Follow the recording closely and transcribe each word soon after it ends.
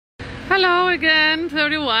Hello again to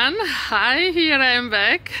everyone. Hi, here I am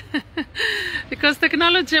back because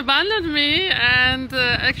technology abandoned me and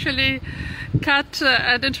actually cut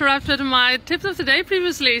and interrupted my tips of the day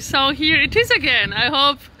previously. So here it is again. I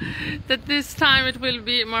hope that this time it will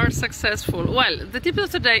be more successful. Well, the tip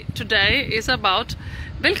of the day today is about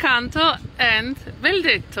Belcanto and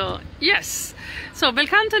Detto. Yes, so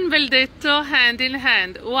Belcanto and Detto hand in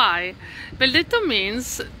hand. Why? Detto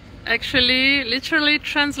means, actually literally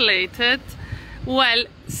translated, well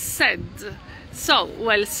said. So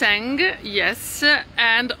well sang, yes,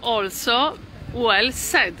 and also well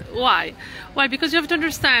said. Why? Well, because you have to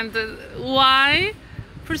understand why.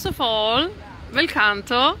 First of all,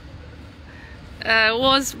 Belcanto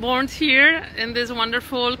was born here in this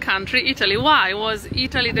wonderful country, Italy. Why was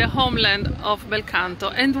Italy the homeland of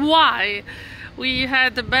Belcanto, and why we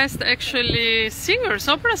had the best actually singers,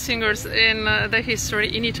 opera singers in the history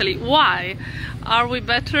in Italy? Why? Are we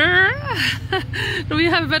better? Do we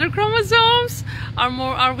have better chromosomes?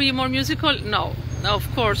 Are we more musical? No, of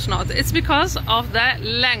course not. It's because of the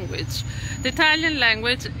language. The Italian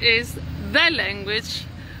language is the language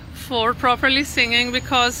for properly singing,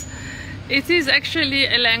 because it is actually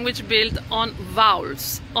a language built on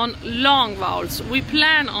vowels, on long vowels. We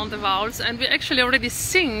plan on the vowels and we actually already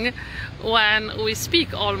sing when we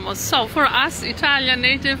speak almost. So for us Italian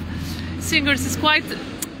native singers it's quite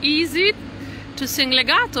easy to sing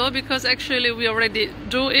legato, because actually we already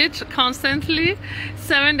do it constantly,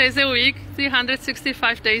 7 days a week,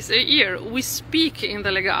 365 days a year. We speak in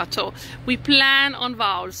the legato, we plan on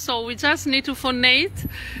vowels, so we just need to phonate,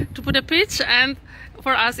 to put a pitch, and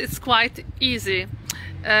for us it's quite easy.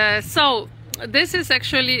 So this is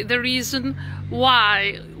actually the reason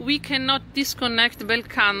why we cannot disconnect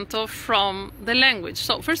Belcanto from the language.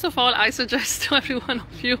 So first of all, I suggest to every one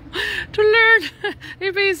of you to learn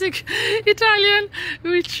a basic Italian,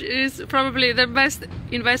 which is probably the best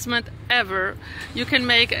investment ever you can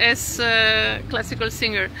make as a classical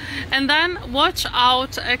singer. And then watch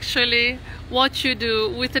out actually what you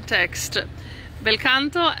do with the text.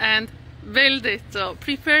 Belcanto and Detto.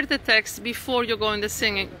 Prepare the text before you go into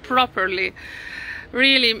singing properly.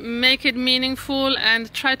 Really make it meaningful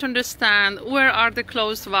and try to understand where are the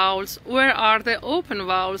closed vowels, where are the open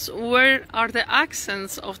vowels, where are the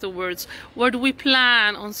accents of the words, where do we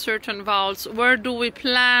plan on certain vowels, where do we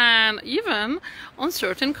plan even on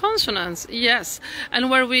certain consonants, yes, and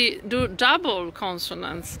where we do double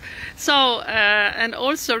consonants. So and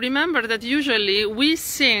also remember that usually we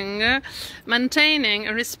sing maintaining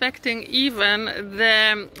and respecting even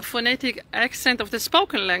the phonetic accent of the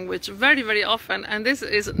spoken language very often, and this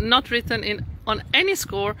is not written in on any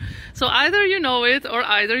score, so either you know it or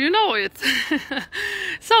either you know it.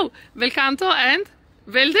 So Belcanto and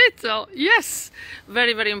Detto, yes,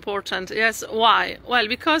 very important. Yes, why? Well,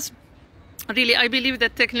 because really I believe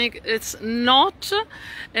that technique is not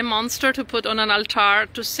a monster to put on an altar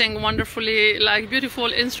to sing wonderfully like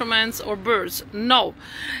beautiful instruments or birds. No,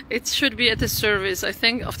 it should be at the service, I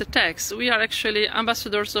think, of the text. We are actually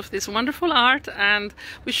ambassadors of this wonderful art, and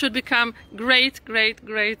we should become great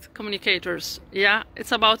communicators. Yeah,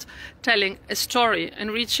 it's about telling a story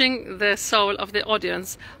and reaching the soul of the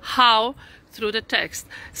audience. How? Through the text.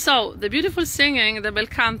 So the beautiful singing, the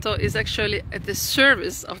Belcanto, is actually at the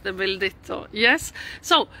service of the Detto. Yes,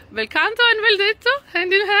 so Belcanto and Detto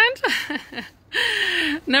hand in hand.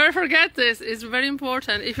 Never forget this, it's very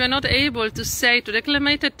important. If you're not able to say, to declaim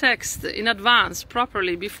the text in advance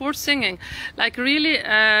properly before singing, like really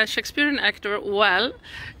a Shakespearean actor, well,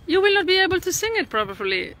 you will not be able to sing it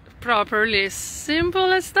properly.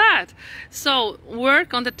 Simple as that. So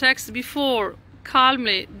work on the text before,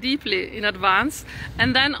 calmly, deeply in advance,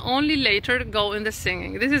 and then only later go in the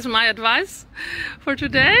singing. This is my advice for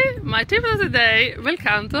today. My tip of the day,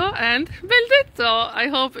 Belcanto and Detto. I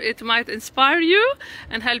hope it might inspire you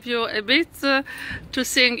and help you a bit to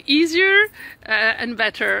sing easier and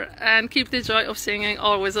better, and keep the joy of singing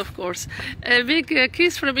always, of course. A big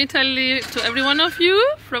kiss from Italy to every one of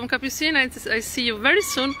you, from Capucine. I see you very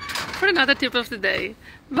soon for another tip of the day.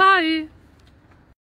 Bye!